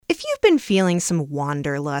If you've been feeling some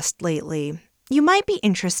wanderlust lately, you might be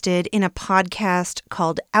interested in a podcast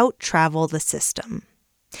called Out Travel the System.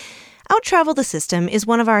 Out Travel the System is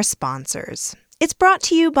one of our sponsors. It's brought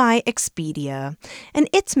to you by Expedia, and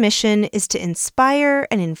its mission is to inspire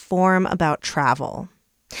and inform about travel.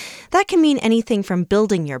 That can mean anything from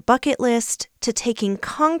building your bucket list to taking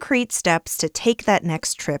concrete steps to take that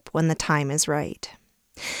next trip when the time is right.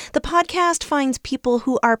 The podcast finds people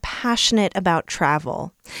who are passionate about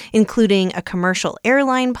travel, including a commercial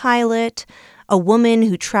airline pilot, a woman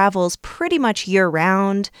who travels pretty much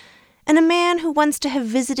year-round, and a man who wants to have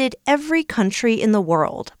visited every country in the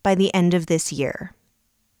world by the end of this year.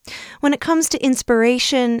 When it comes to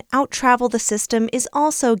inspiration, Out Travel the System is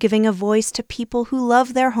also giving a voice to people who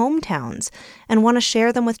love their hometowns and want to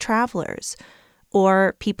share them with travelers,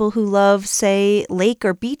 or people who love, say, lake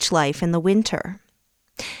or beach life in the winter.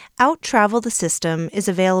 Out Travel the System is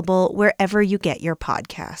available wherever you get your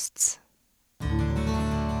podcasts.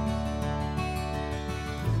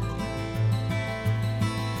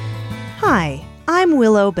 Hi, I'm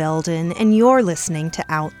Willow Belden, and you're listening to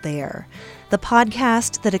Out There, the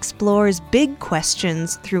podcast that explores big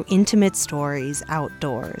questions through intimate stories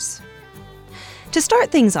outdoors. To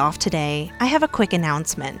start things off today, I have a quick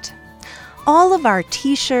announcement. All of our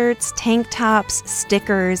t-shirts, tank tops,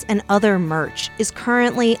 stickers, and other merch is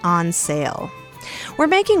currently on sale. We're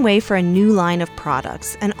making way for a new line of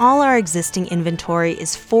products, and all our existing inventory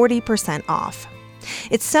is 40% off.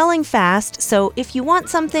 It's selling fast, so if you want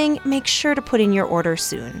something, make sure to put in your order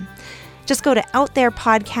soon. Just go to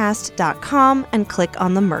outtherepodcast.com and click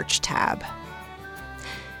on the merch tab.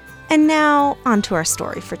 And now, on to our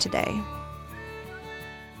story for today.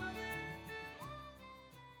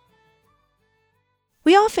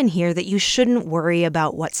 We often hear that you shouldn't worry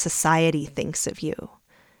about what society thinks of you,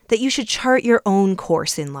 that you should chart your own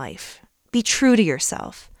course in life, be true to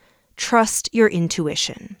yourself, trust your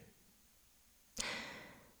intuition.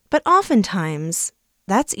 But oftentimes,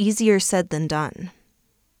 that's easier said than done.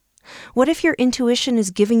 What if your intuition is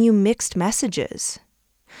giving you mixed messages?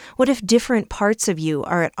 What if different parts of you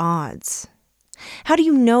are at odds? How do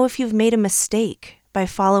you know if you've made a mistake by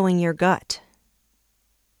following your gut?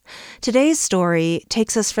 Today's story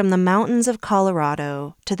takes us from the mountains of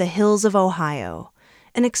Colorado to the hills of Ohio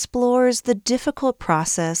and explores the difficult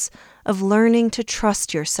process of learning to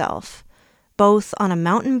trust yourself, both on a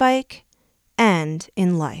mountain bike and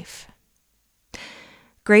in life.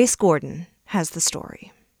 Grace Gordon has the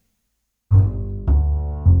story.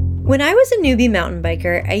 When I was a newbie mountain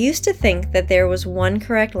biker, I used to think that there was one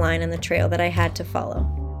correct line on the trail that I had to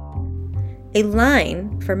follow. A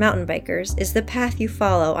line, for mountain bikers, is the path you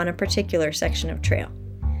follow on a particular section of trail.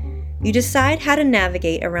 You decide how to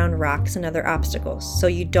navigate around rocks and other obstacles so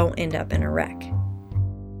you don't end up in a wreck.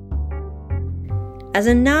 As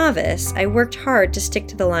a novice, I worked hard to stick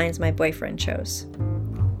to the lines my boyfriend chose.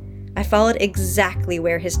 I followed exactly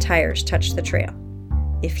where his tires touched the trail.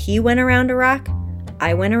 If he went around a rock,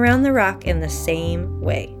 I went around the rock in the same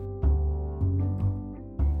way.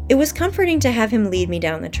 It was comforting to have him lead me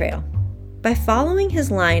down the trail. By following his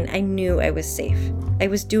line, I knew I was safe. I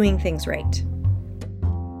was doing things right.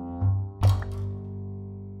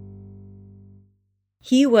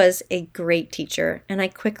 He was a great teacher, and I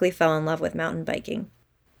quickly fell in love with mountain biking.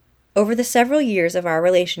 Over the several years of our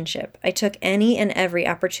relationship, I took any and every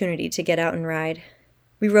opportunity to get out and ride.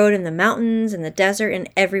 We rode in the mountains, in the desert, and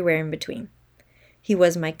everywhere in between. He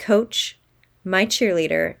was my coach, my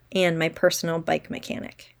cheerleader, and my personal bike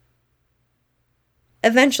mechanic.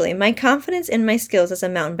 Eventually, my confidence in my skills as a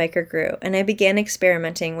mountain biker grew, and I began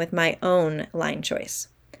experimenting with my own line choice.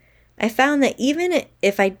 I found that even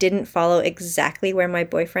if I didn't follow exactly where my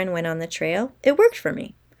boyfriend went on the trail, it worked for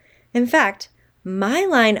me. In fact, my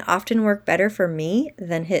line often worked better for me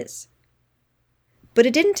than his. But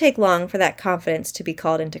it didn't take long for that confidence to be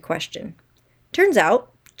called into question. Turns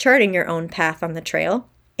out, charting your own path on the trail,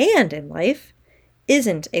 and in life,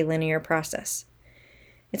 isn't a linear process.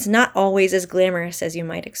 It's not always as glamorous as you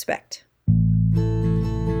might expect.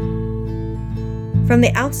 From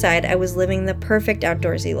the outside, I was living the perfect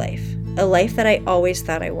outdoorsy life, a life that I always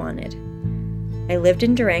thought I wanted. I lived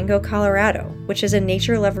in Durango, Colorado, which is a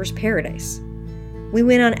nature lover's paradise. We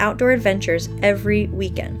went on outdoor adventures every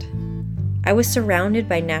weekend. I was surrounded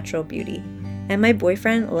by natural beauty, and my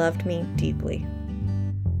boyfriend loved me deeply.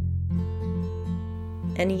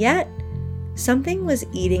 And yet, something was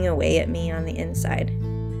eating away at me on the inside.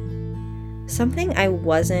 Something I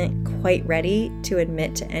wasn't quite ready to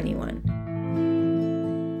admit to anyone,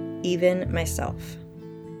 even myself.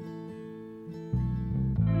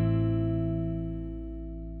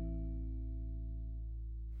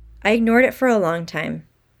 I ignored it for a long time.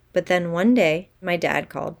 But then one day, my dad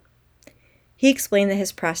called. He explained that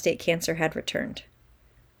his prostate cancer had returned.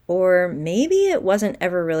 Or maybe it wasn't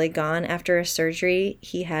ever really gone after a surgery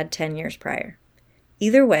he had 10 years prior.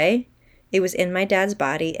 Either way, it was in my dad's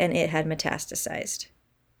body and it had metastasized.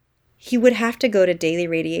 He would have to go to daily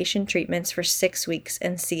radiation treatments for 6 weeks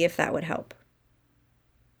and see if that would help.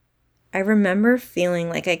 I remember feeling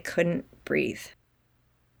like I couldn't breathe.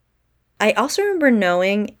 I also remember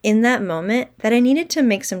knowing in that moment that I needed to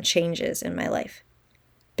make some changes in my life.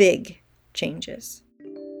 Big changes.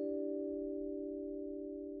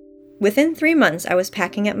 Within 3 months, I was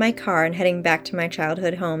packing up my car and heading back to my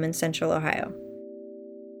childhood home in Central Ohio.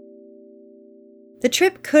 The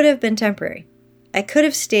trip could have been temporary. I could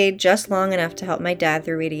have stayed just long enough to help my dad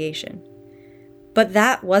through radiation. But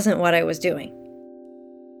that wasn't what I was doing.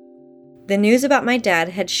 The news about my dad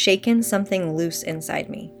had shaken something loose inside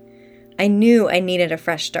me. I knew I needed a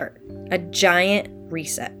fresh start, a giant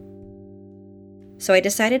reset. So I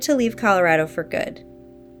decided to leave Colorado for good,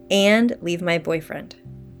 and leave my boyfriend.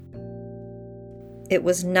 It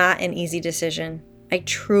was not an easy decision. I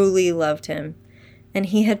truly loved him, and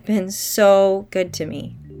he had been so good to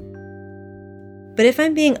me. But if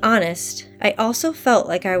I'm being honest, I also felt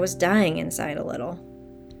like I was dying inside a little.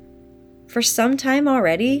 For some time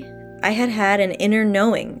already, I had had an inner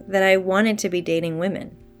knowing that I wanted to be dating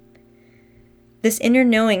women. This inner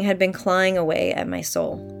knowing had been clawing away at my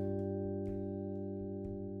soul.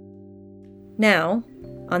 Now,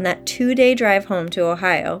 on that 2-day drive home to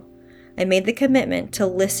Ohio, I made the commitment to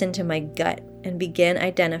listen to my gut and begin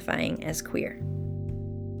identifying as queer.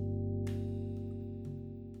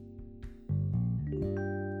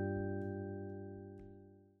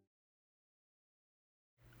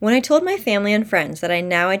 When I told my family and friends that I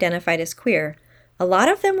now identified as queer, a lot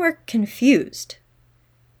of them were confused.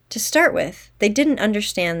 To start with, they didn't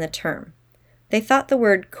understand the term. They thought the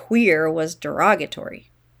word queer was derogatory.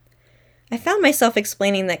 I found myself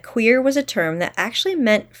explaining that queer was a term that actually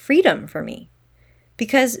meant freedom for me.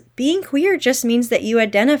 Because being queer just means that you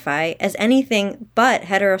identify as anything but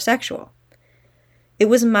heterosexual. It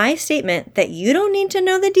was my statement that you don't need to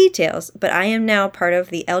know the details, but I am now part of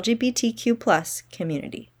the LGBTQ+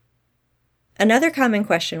 community. Another common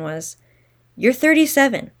question was, "You're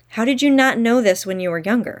 37. How did you not know this when you were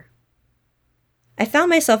younger?" I found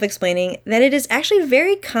myself explaining that it is actually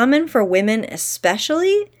very common for women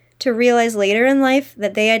especially to realize later in life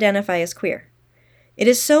that they identify as queer. It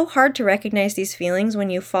is so hard to recognize these feelings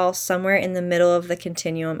when you fall somewhere in the middle of the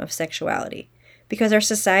continuum of sexuality, because our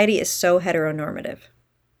society is so heteronormative.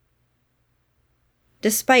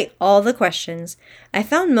 Despite all the questions, I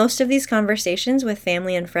found most of these conversations with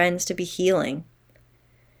family and friends to be healing.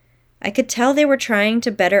 I could tell they were trying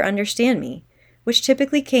to better understand me, which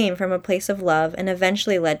typically came from a place of love and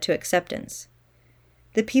eventually led to acceptance.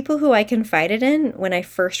 The people who I confided in when I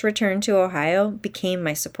first returned to Ohio became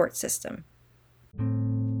my support system.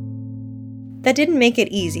 That didn't make it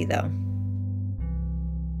easy, though.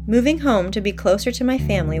 Moving home to be closer to my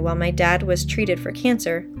family while my dad was treated for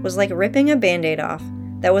cancer was like ripping a Band-Aid off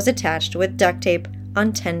that was attached with duct tape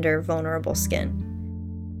on tender, vulnerable skin.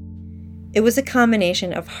 It was a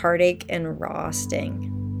combination of heartache and raw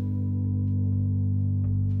sting.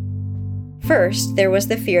 First, there was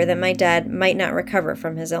the fear that my dad might not recover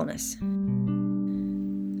from his illness.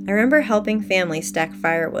 I remember helping family stack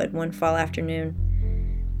firewood one fall afternoon.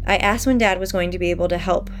 I asked when Dad was going to be able to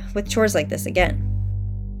help with chores like this again.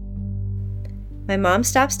 My mom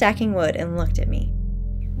stopped stacking wood and looked at me.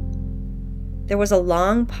 There was a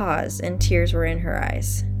long pause and tears were in her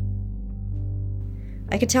eyes.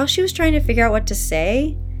 I could tell she was trying to figure out what to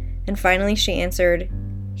say, and finally she answered,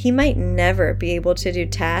 "He might never be able to do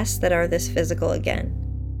tasks that are this physical again."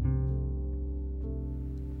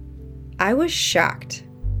 I was shocked.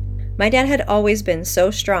 My dad had always been so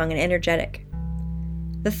strong and energetic.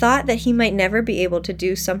 The thought that he might never be able to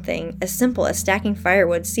do something as simple as stacking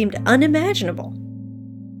firewood seemed unimaginable.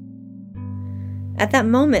 At that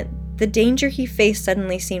moment, the danger he faced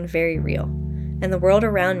suddenly seemed very real, and the world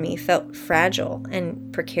around me felt fragile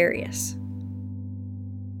and precarious.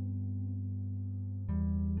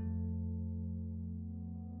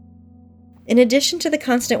 In addition to the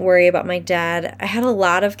constant worry about my dad, I had a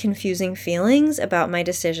lot of confusing feelings about my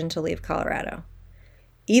decision to leave Colorado.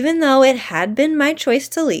 Even though it had been my choice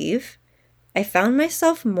to leave, I found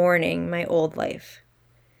myself mourning my old life.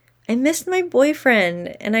 I missed my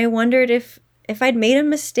boyfriend, and I wondered if I'd made a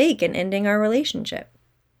mistake in ending our relationship.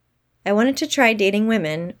 I wanted to try dating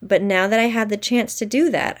women, but now that I had the chance to do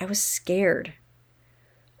that, I was scared.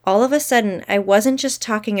 All of a sudden, I wasn't just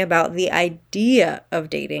talking about the idea of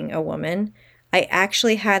dating a woman, I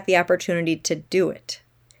actually had the opportunity to do it.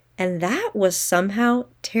 and that was somehow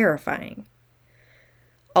terrifying.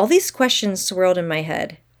 All these questions swirled in my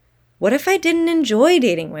head. What if I didn't enjoy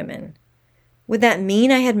dating women? Would that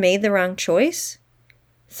mean I had made the wrong choice?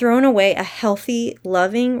 Thrown away a healthy,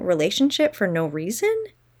 loving relationship for no reason?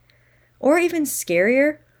 Or even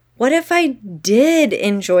scarier, what if I did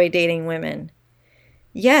enjoy dating women?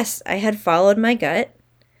 Yes, I had followed my gut.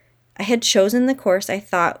 I had chosen the course I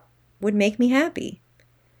thought would make me happy.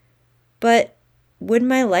 But would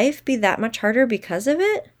my life be that much harder because of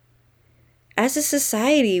it? As a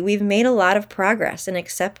society, we've made a lot of progress in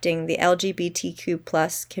accepting the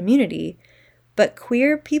LGBTQ+ community, but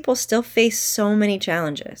queer people still face so many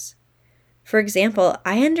challenges. For example,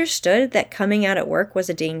 I understood that coming out at work was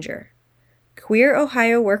a danger. Queer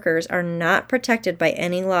Ohio workers are not protected by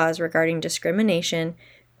any laws regarding discrimination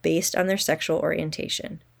based on their sexual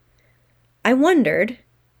orientation. I wondered,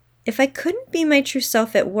 if I couldn't be my true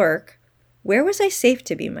self at work, where was I safe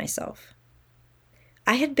to be myself?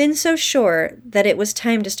 I had been so sure that it was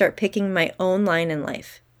time to start picking my own line in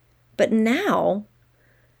life. But now,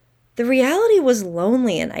 the reality was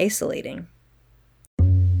lonely and isolating.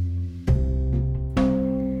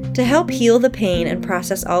 To help heal the pain and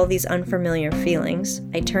process all of these unfamiliar feelings,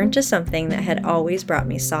 I turned to something that had always brought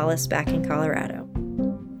me solace back in Colorado: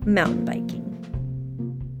 mountain biking.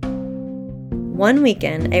 One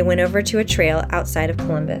weekend, I went over to a trail outside of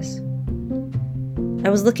Columbus. I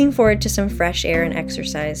was looking forward to some fresh air and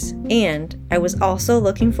exercise, and I was also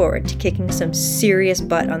looking forward to kicking some serious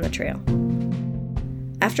butt on the trail.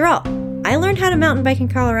 After all, I learned how to mountain bike in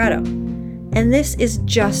Colorado, and this is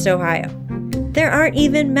just Ohio. There aren't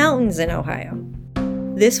even mountains in Ohio.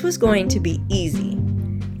 This was going to be easy.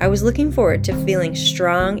 I was looking forward to feeling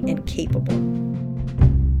strong and capable.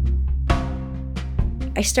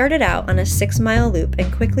 I started out on a 6-mile loop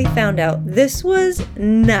and quickly found out this was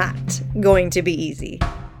not going to be easy.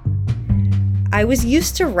 I was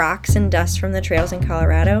used to rocks and dust from the trails in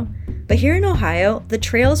Colorado, but here in Ohio, the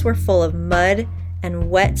trails were full of mud and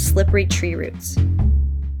wet, slippery tree roots.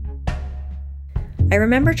 I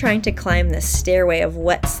remember trying to climb this stairway of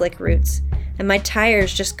wet, slick roots, and my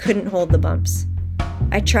tires just couldn't hold the bumps.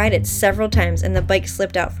 I tried it several times, and the bike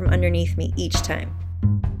slipped out from underneath me each time.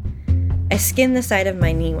 I skinned the side of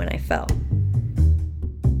my knee when I fell.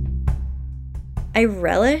 I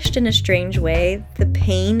relished in a strange way the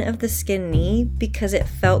pain of the skinned knee because it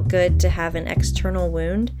felt good to have an external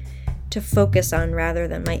wound to focus on rather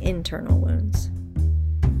than my internal wounds.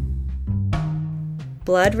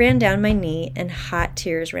 Blood ran down my knee and hot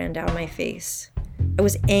tears ran down my face. I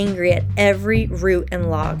was angry at every root and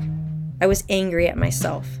log. I was angry at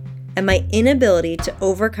myself and my inability to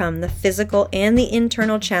overcome the physical and the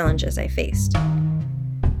internal challenges I faced.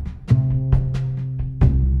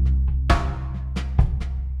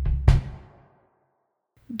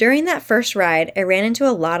 During that first ride, I ran into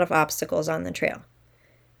a lot of obstacles on the trail.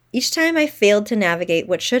 Each time I failed to navigate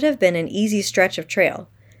what should have been an easy stretch of trail,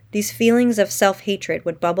 these feelings of self-hatred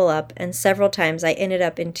would bubble up, and several times I ended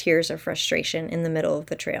up in tears of frustration in the middle of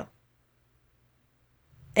the trail.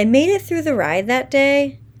 I made it through the ride that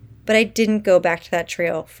day, but I didn't go back to that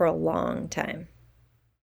trail for a long time.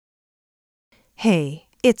 Hey,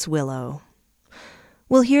 it's Willow.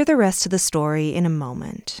 We'll hear the rest of the story in a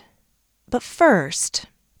moment. But first,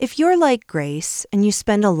 if you're like Grace and you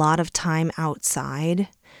spend a lot of time outside,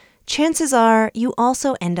 chances are you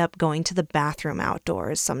also end up going to the bathroom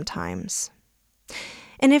outdoors sometimes.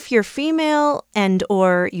 And if you're female and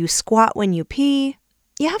or you squat when you pee,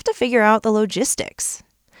 you have to figure out the logistics.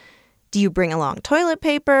 Do you bring along toilet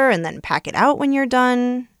paper and then pack it out when you're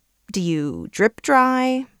done? Do you drip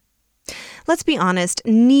dry? Let's be honest,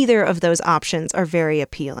 neither of those options are very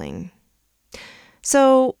appealing.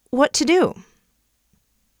 So, what to do?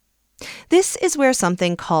 This is where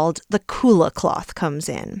something called the Kula cloth comes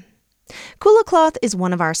in. Kula Cloth is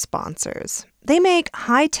one of our sponsors. They make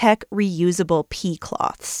high-tech reusable pee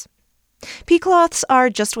cloths. Pee cloths are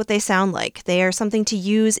just what they sound like. They are something to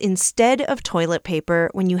use instead of toilet paper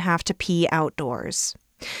when you have to pee outdoors.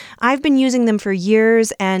 I've been using them for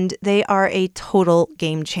years, and they are a total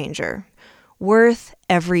game changer. Worth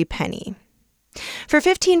every penny. For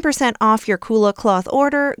 15% off your Kula Cloth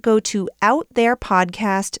order, go to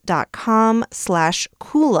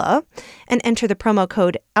outtherepodcast.com/Kula and enter the promo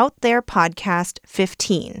code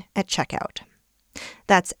OutTherePodcast15 at checkout.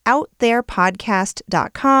 That's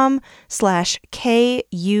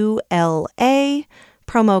outtherepodcast.com/KULA,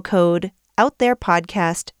 promo code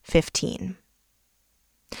OutTherePodcast15.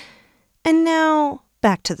 And now,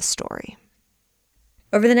 back to the story.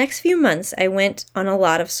 Over the next few months, I went on a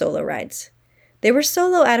lot of solo rides. They were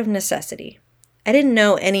solo out of necessity. I didn't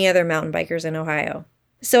know any other mountain bikers in Ohio.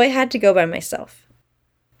 So I had to go by myself.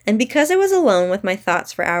 And because I was alone with my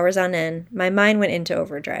thoughts for hours on end, my mind went into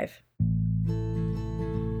overdrive.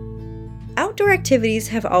 Outdoor activities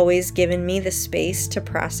have always given me the space to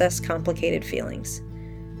process complicated feelings.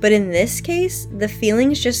 But in this case, the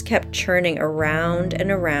feelings just kept churning around and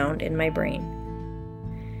around in my brain.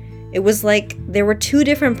 It was like there were two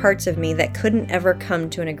different parts of me that couldn't ever come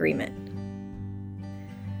to an agreement.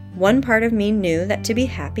 One part of me knew that to be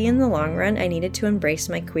happy in the long run, I needed to embrace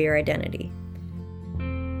my queer identity.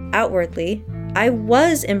 Outwardly, I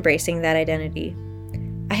was embracing that identity.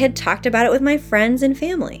 I had talked about it with my friends and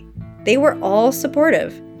family. They were all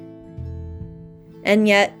supportive. And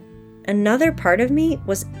yet, another part of me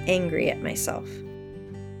was angry at myself.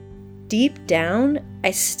 Deep down,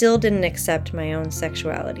 I still didn't accept my own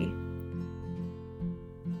sexuality.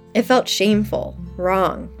 It felt shameful,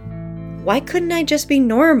 wrong. Why couldn't I just be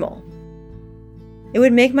normal? It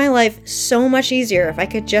would make my life so much easier if I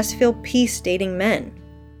could just feel peace dating men.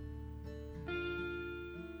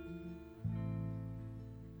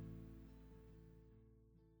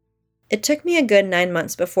 It took me a good 9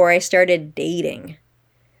 months before I started dating.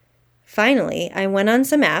 Finally, I went on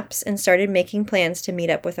some apps and started making plans to meet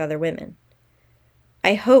up with other women.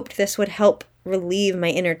 I hoped this would help relieve my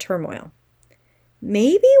inner turmoil.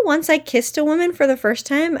 Maybe once I kissed a woman for the first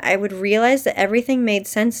time, I would realize that everything made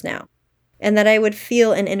sense now, and that I would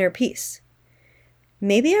feel an inner peace.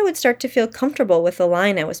 Maybe I would start to feel comfortable with the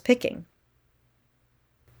line I was picking.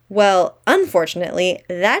 Well, unfortunately,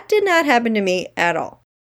 that did not happen to me at all.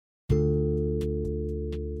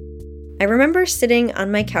 I remember sitting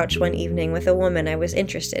on my couch one evening with a woman I was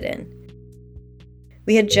interested in.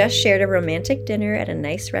 We had just shared a romantic dinner at a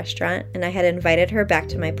nice restaurant, and I had invited her back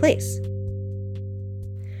to my place.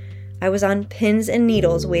 I was on pins and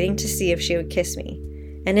needles waiting to see if she would kiss me,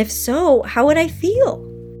 and if so, how would I feel?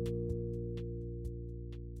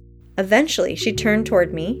 Eventually, she turned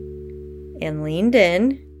toward me and leaned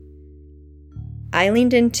in. I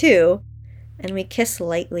leaned in too, and we kissed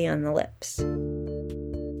lightly on the lips.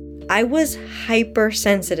 I was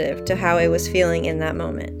hypersensitive to how I was feeling in that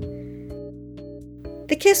moment.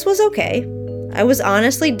 The kiss was okay. I was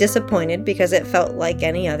honestly disappointed because it felt like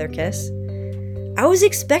any other kiss. I was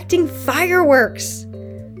expecting fireworks,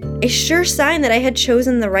 a sure sign that I had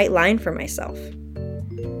chosen the right line for myself.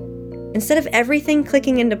 Instead of everything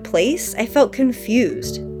clicking into place, I felt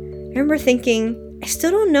confused. I remember thinking, I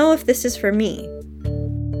still don't know if this is for me.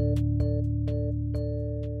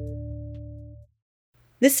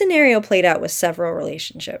 This scenario played out with several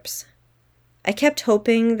relationships. I kept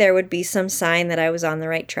hoping there would be some sign that I was on the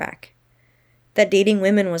right track, that dating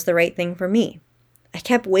women was the right thing for me. I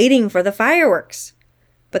kept waiting for the fireworks,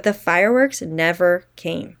 but the fireworks never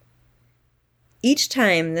came. Each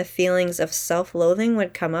time the feelings of self-loathing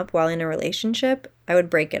would come up while in a relationship, I would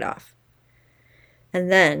break it off.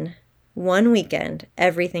 And then, one weekend,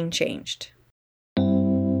 everything changed.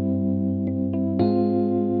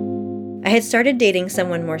 I had started dating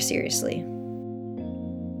someone more seriously.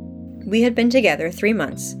 We had been together 3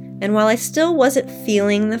 months, and while I still wasn't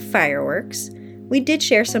feeling the fireworks, we did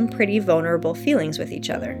share some pretty vulnerable feelings with each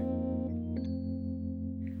other.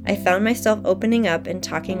 I found myself opening up and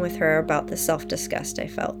talking with her about the self-disgust I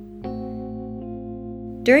felt.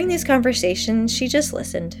 During these conversations, she just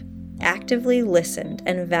listened, actively listened,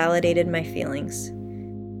 and validated my feelings.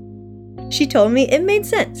 She told me it made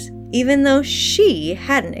sense, even though she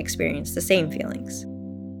hadn't experienced the same feelings.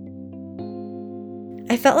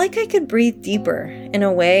 I felt like I could breathe deeper in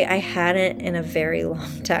a way I hadn't in a very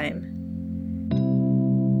long time.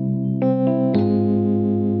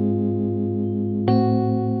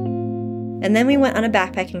 And then we went on a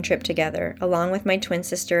backpacking trip together, along with my twin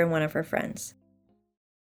sister and one of her friends.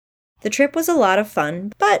 The trip was a lot of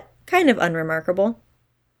fun, but kind of unremarkable.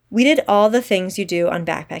 We did all the things you do on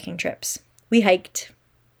backpacking trips. We hiked.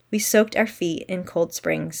 We soaked our feet in cold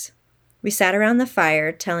springs. We sat around the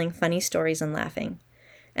fire telling funny stories and laughing.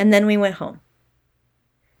 And then we went home.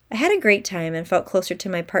 I had a great time and felt closer to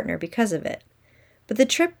my partner because of it. But the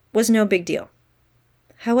trip was no big deal.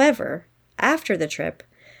 However, after the trip,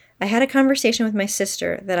 I had a conversation with my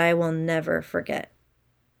sister that I will never forget.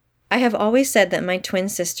 I have always said that my twin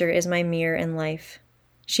sister is my mirror in life.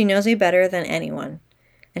 She knows me better than anyone,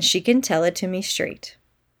 and she can tell it to me straight.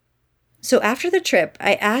 So after the trip,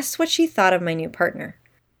 I asked what she thought of my new partner.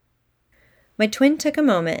 My twin took a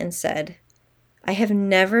moment and said, "I have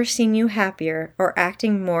never seen you happier or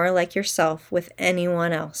acting more like yourself with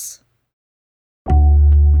anyone else."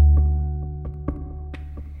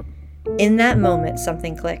 In that moment,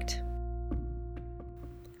 something clicked.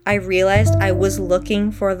 I realized I was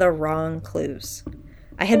looking for the wrong clues.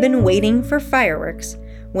 I had been waiting for fireworks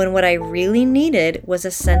when what I really needed was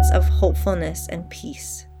a sense of hopefulness and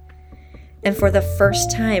peace. And for the first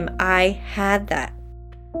time, I had that.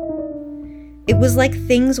 It was like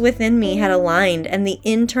things within me had aligned and the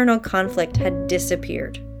internal conflict had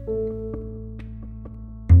disappeared.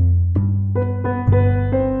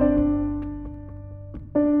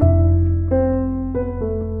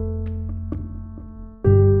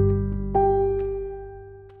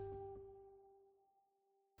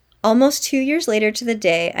 Almost 2 years later to the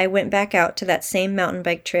day, I went back out to that same mountain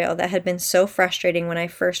bike trail that had been so frustrating when I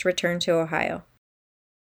first returned to Ohio.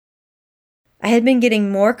 I had been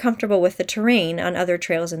getting more comfortable with the terrain on other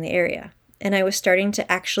trails in the area, and I was starting to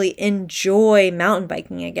actually enjoy mountain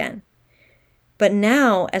biking again. But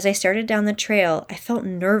now, as I started down the trail, I felt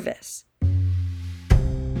nervous.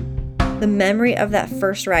 The memory of that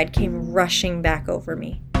first ride came rushing back over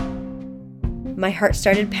me. My heart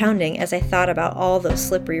started pounding as I thought about all those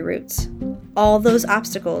slippery routes, all those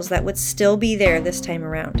obstacles that would still be there this time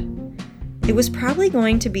around. It was probably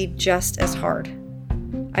going to be just as hard.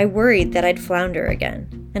 I worried that I'd flounder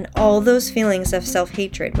again, and all those feelings of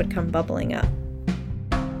self-hatred would come bubbling up.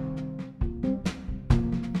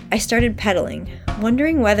 I started pedaling,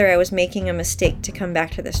 wondering whether I was making a mistake to come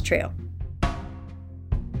back to this trail.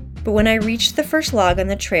 But when I reached the first log on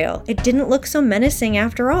the trail, it didn't look so menacing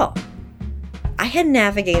after all. I had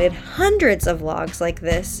navigated hundreds of logs like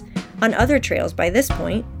this on other trails by this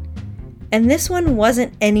point, and this one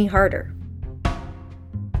wasn't any harder.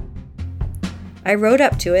 I rode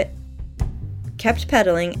up to it, kept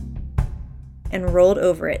pedaling, and rolled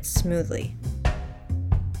over it smoothly.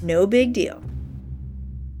 No big deal.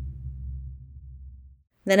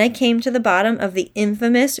 Then I came to the bottom of the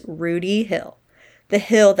infamous Rudy Hill, the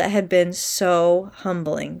hill that had been so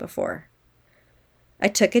humbling before. I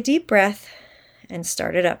took a deep breath and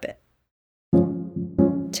started up it.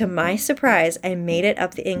 To my surprise, I made it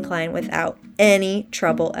up the incline without any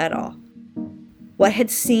trouble at all. What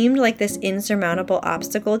had seemed like this insurmountable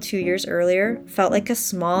obstacle 2 years earlier felt like a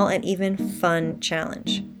small and even fun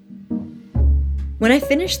challenge. When I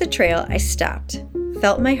finished the trail, I stopped,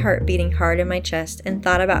 felt my heart beating hard in my chest, and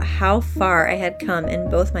thought about how far I had come in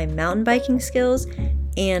both my mountain biking skills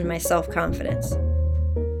and my self-confidence.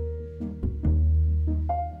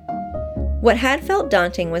 What had felt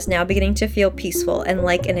daunting was now beginning to feel peaceful and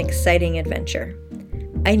like an exciting adventure.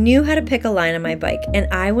 I knew how to pick a line on my bike,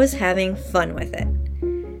 and I was having fun with it.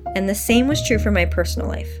 And the same was true for my personal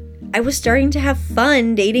life. I was starting to have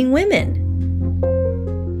fun dating women.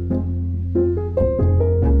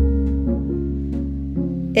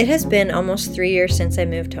 It has been almost 3 years since I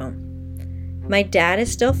moved home. My dad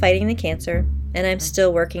is still fighting the cancer, and I'm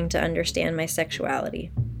still working to understand my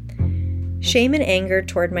sexuality. Shame and anger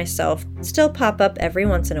toward myself still pop up every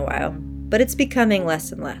once in a while, but it's becoming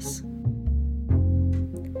less and less.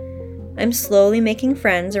 I'm slowly making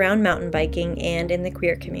friends around mountain biking and in the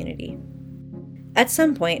queer community. At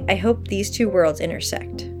some point, I hope these two worlds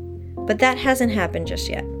intersect, but that hasn't happened just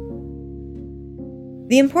yet.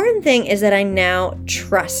 The important thing is that I now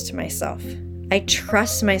trust myself. I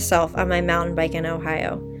trust myself on my mountain bike in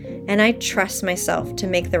Ohio, and I trust myself to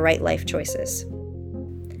make the right life choices.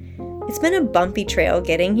 It's been a bumpy trail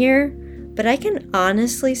getting here, but I can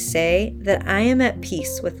honestly say that I am at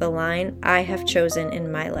peace with the line I have chosen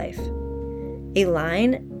in my life. A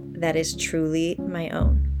line that is truly my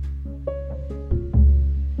own.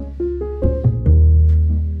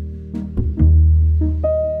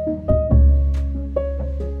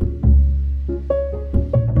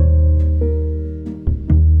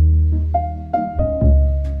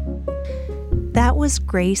 That was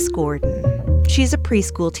Grace Gordon. She's a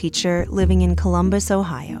preschool teacher living in Columbus,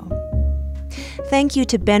 Ohio. Thank you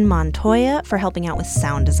to Ben Montoya for helping out with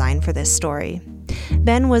sound design for this story.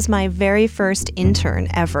 Ben was my very first intern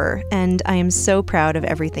ever, and I am so proud of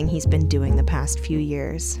everything he's been doing the past few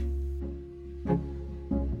years.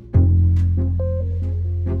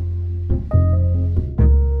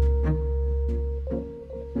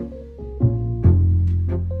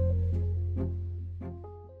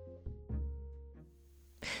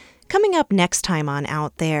 Coming up next time on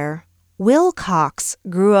Out There, Will Cox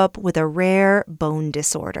grew up with a rare bone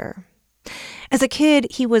disorder. As a kid,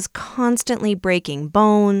 he was constantly breaking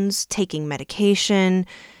bones, taking medication,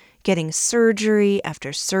 getting surgery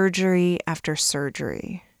after surgery after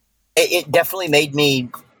surgery. It definitely made me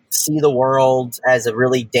see the world as a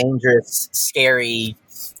really dangerous, scary,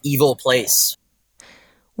 evil place.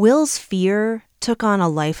 Will's fear took on a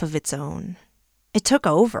life of its own. It took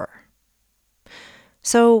over.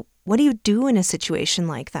 So, what do you do in a situation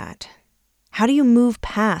like that? How do you move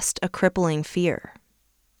past a crippling fear?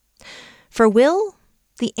 For Will,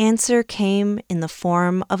 the answer came in the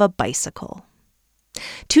form of a bicycle.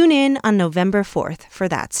 Tune in on November 4th for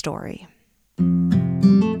that story.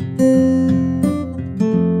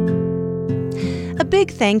 A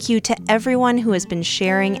big thank you to everyone who has been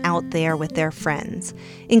sharing Out There with their friends,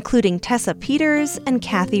 including Tessa Peters and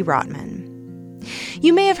Kathy Rotman.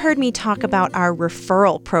 You may have heard me talk about our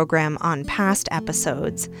referral program on past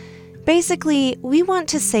episodes. Basically, we want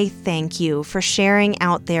to say thank you for sharing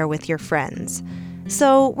Out There with your friends.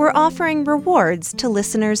 So we're offering rewards to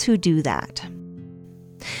listeners who do that.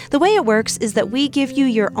 The way it works is that we give you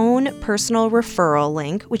your own personal referral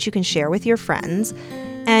link, which you can share with your friends.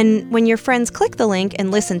 And when your friends click the link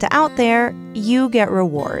and listen to Out There, you get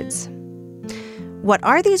rewards. What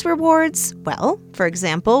are these rewards? Well, for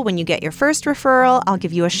example, when you get your first referral, I'll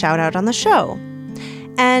give you a shout out on the show.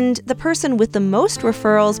 And the person with the most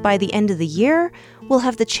referrals by the end of the year will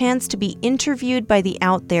have the chance to be interviewed by the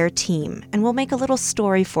Out There team, and we'll make a little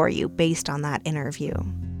story for you based on that interview.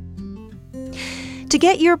 To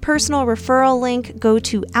get your personal referral link, go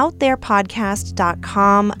to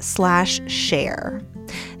outtherepodcast.com/share.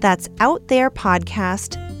 That's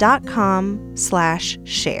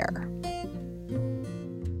outtherepodcast.com/share.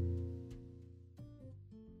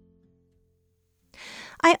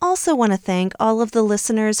 I also want to thank all of the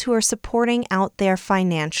listeners who are supporting Out There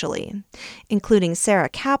financially, including Sarah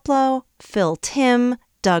Kaplow, Phil Tim,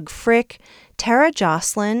 Doug Frick, Tara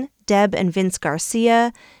Jocelyn, Deb and Vince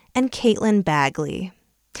Garcia, and Caitlin Bagley.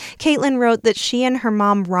 Caitlin wrote that she and her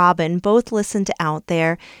mom Robin both listen to Out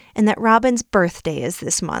There and that Robin's birthday is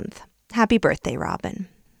this month. Happy birthday, Robin.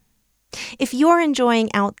 If you're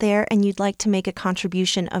enjoying Out There and you'd like to make a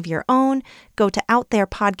contribution of your own, go to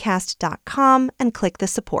outtherepodcast.com and click the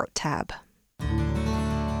support tab.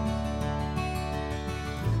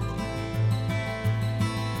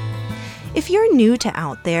 If you're new to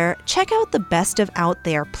Out There, check out the Best of Out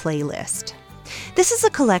There playlist. This is a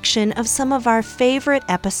collection of some of our favorite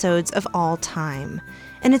episodes of all time,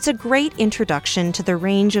 and it's a great introduction to the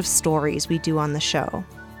range of stories we do on the show.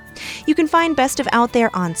 You can find Best of Out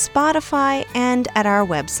There on Spotify and at our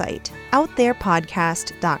website,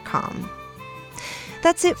 outtherepodcast.com.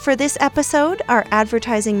 That's it for this episode. Our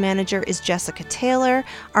advertising manager is Jessica Taylor.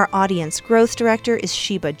 Our audience growth director is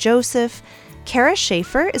Sheba Joseph. Kara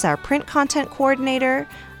Schaefer is our print content coordinator.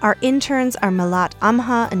 Our interns are Malat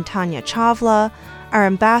Amha and Tanya Chavla. Our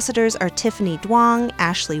ambassadors are Tiffany Duong,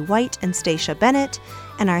 Ashley White, and Stacia Bennett.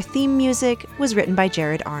 And our theme music was written by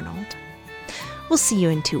Jared Arnold. We'll see you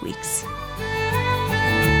in 2 weeks.